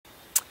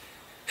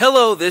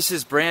Hello, this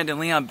is Brandon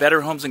Leon, Better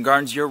Homes and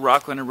Gardens, your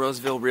Rockland and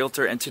Roseville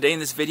realtor, and today in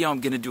this video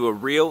I'm going to do a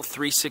real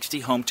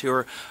 360 home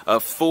tour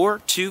of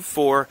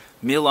 424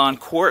 Milan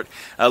Ct,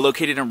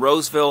 located in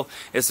Roseville.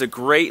 It's a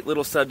great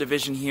little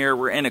subdivision here.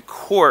 We're in a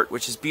court,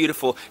 which is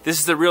beautiful. This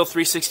is the real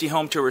 360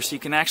 home tour, so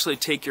you can actually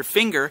take your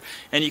finger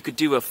and you could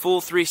do a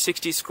full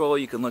 360 scroll.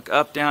 You can look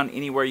up, down,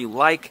 anywhere you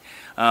like.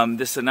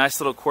 This is a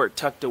nice little court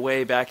tucked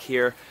away back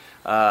here,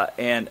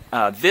 and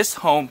this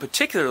home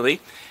particularly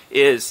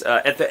is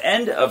at the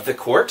end of the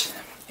court,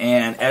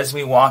 and as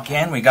we walk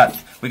in, we got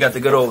the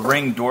good old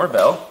Ring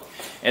doorbell.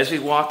 As we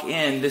walk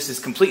in, this is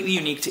completely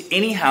unique to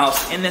any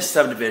house in this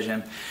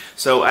subdivision.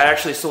 So I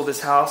actually sold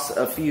this house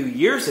a few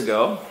years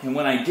ago, and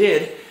when I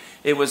did,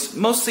 it was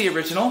mostly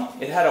original.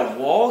 It had a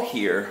wall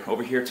here,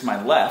 over here to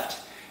my left,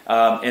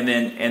 and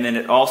then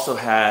it also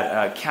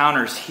had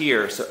counters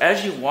here. So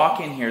as you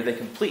walk in here, they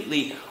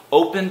completely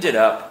opened it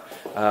up.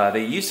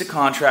 They used a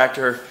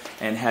contractor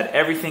and had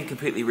everything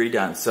completely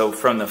redone. So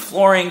from the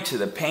flooring to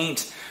the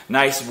paint,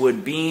 nice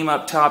wood beam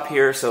up top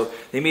here. So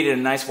they made it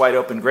a nice wide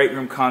open great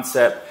room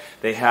concept.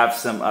 They have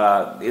some,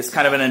 it's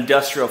kind of an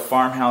industrial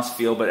farmhouse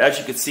feel, but as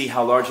you can see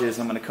how large it is,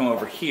 I'm going to come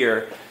over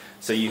here.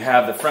 So you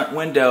have the front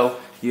window,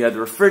 you have the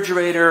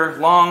refrigerator,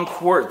 long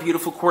quart,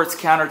 beautiful quartz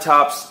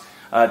countertops,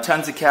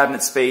 tons of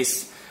cabinet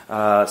space.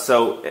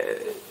 So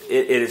it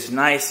is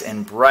nice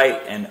and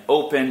bright and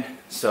open.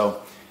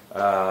 So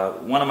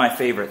one of my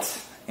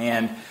favorites.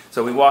 And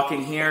so we walk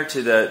in here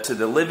to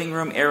the living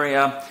room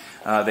area.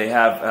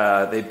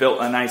 They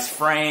built a nice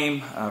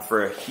frame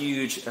for a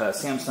huge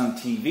Samsung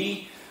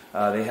TV.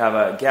 They have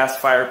a gas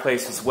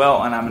fireplace as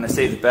well, and I'm going to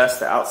save the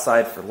best, the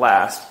outside, for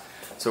last.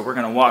 So we're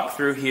going to walk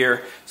through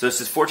here. So this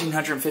is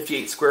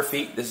 1,458 square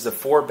feet. This is a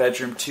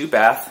 4-bedroom,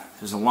 2-bath.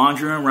 There's a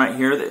laundry room right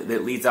here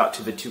that leads out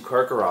to the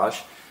 2-car garage.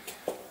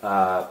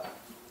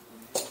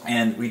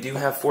 And we do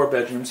have 4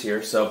 bedrooms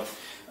here. So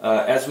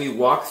as we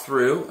walk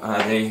through,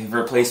 they've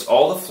replaced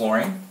all the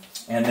flooring,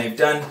 and they've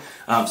done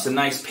some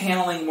nice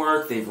paneling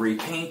work. They've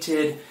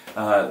repainted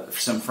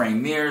some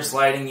frame mirrors,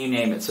 lighting, you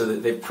name it. So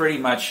that they've pretty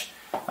much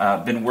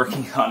been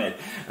working on it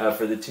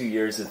for the 2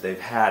 years that they've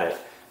had it.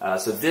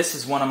 So this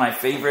is one of my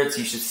favorites.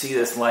 You should see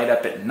this light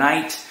up at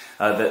night.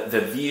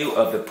 The view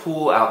of the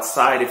pool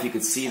outside, if you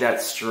could see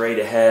that straight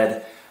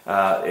ahead,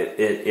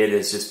 it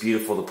is just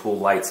beautiful. The pool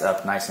lights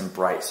up nice and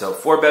bright. So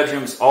 4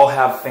 bedrooms, all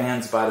have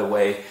fans, by the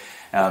way.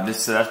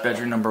 That's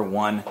bedroom number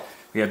 1.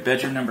 We have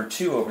bedroom number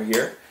 2 over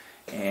here.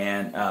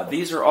 And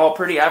these are all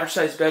pretty average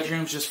sized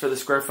bedrooms just for the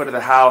square foot of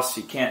the house.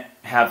 You can't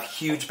have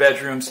huge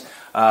bedrooms,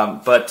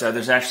 but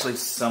there's actually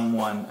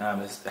someone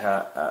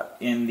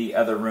in the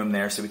other room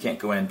there, so we can't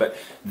go in. But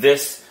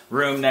this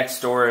room next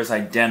door is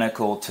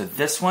identical to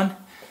this one.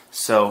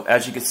 So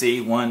as you can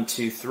see, 1,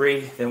 2,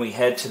 3. Then we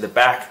head to the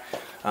back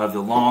of the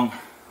long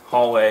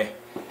hallway,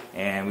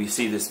 and we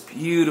see this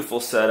beautiful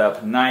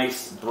setup,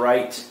 nice,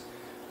 bright,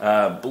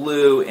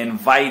 blue,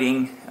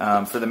 inviting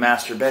for the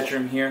master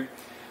bedroom here.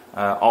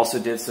 Also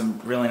did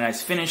some really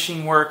nice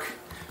finishing work.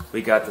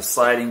 We got the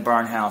sliding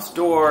barn house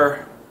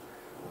door,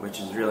 which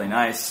is really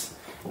nice,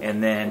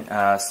 and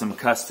then some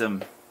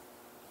custom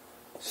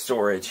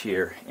storage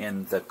here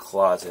in the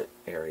closet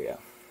area.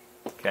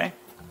 Okay.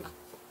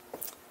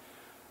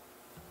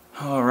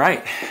 All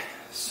right.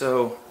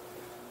 So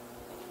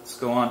let's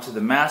go on to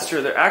the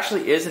master. There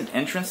actually is an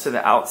entrance to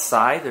the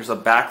outside. There's a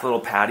back little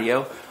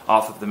patio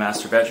off of the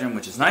master bedroom,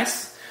 which is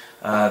nice.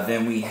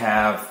 Then we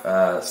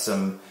have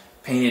some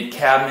painted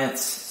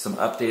cabinets, some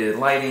updated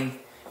lighting,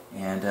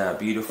 and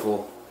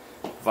beautiful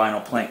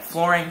vinyl plank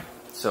flooring.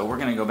 So we're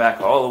going to go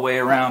back all the way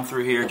around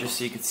through here just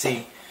so you can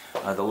see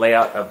the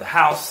layout of the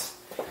house.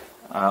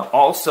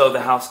 Also,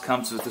 the house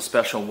comes with a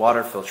special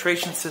water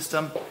filtration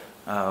system,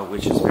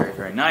 which is very,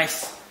 very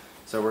nice.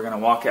 So we're going to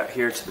walk out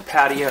here to the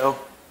patio.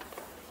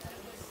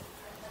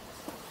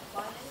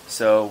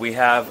 So we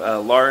have a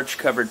large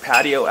covered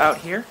patio out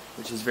here,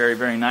 which is very,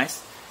 very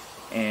nice.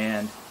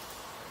 And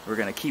we're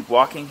going to keep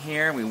walking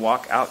here. We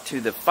walk out to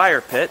the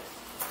fire pit.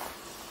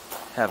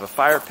 Have a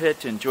fire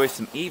pit to enjoy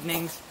some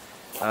evenings.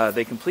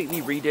 They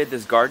completely redid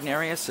this garden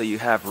area, so you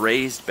have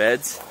raised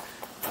beds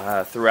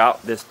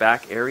throughout this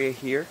back area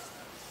here.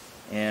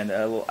 And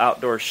a little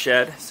outdoor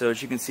shed. So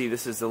as you can see,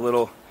 this is the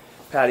little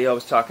patio I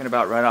was talking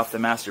about right off the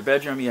master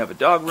bedroom. You have a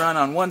dog run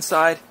on one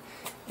side,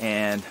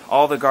 and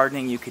all the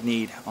gardening you could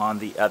need on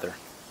the other.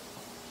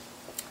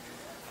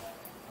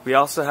 We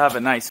also have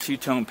a nice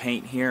 2-tone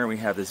paint here. We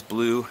have this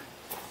blue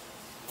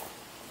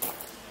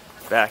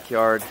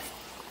backyard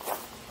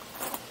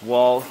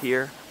wall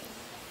here,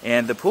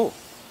 and the pool.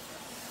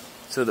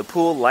 So the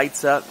pool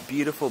lights up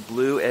beautiful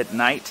blue at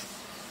night,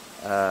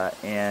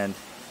 and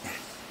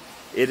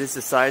it is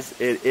the size,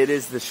 it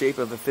is the shape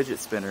of a fidget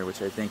spinner,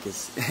 which I think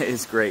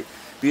is great.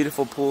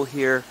 Beautiful pool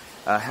here.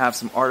 Have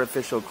some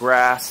artificial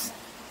grass,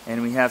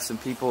 and we have some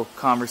people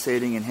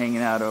conversating and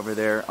hanging out over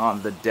there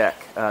on the deck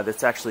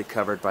that's actually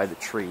covered by the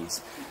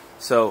trees.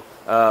 So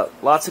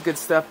lots of good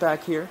stuff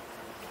back here.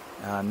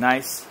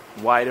 Nice,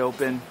 wide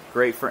open,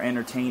 great for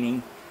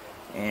entertaining.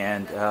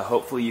 and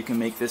hopefully you can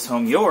make this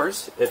home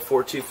yours at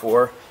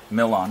 424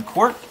 Milan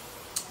Court.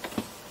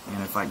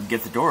 And if I can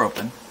get the door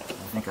open,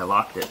 I think I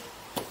locked it.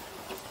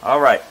 All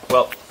right,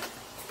 well,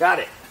 got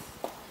it.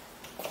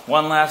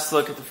 One last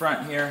look at the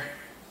front here.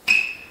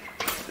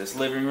 This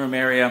living room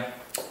area.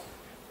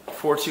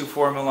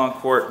 424 Milan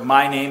Court.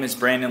 My name is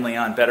Brandon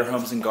Leon, Better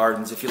Homes and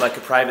Gardens. If you'd like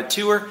a private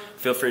tour,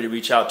 feel free to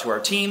reach out to our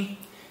team,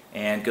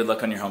 and good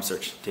luck on your home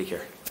search. Take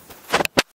care.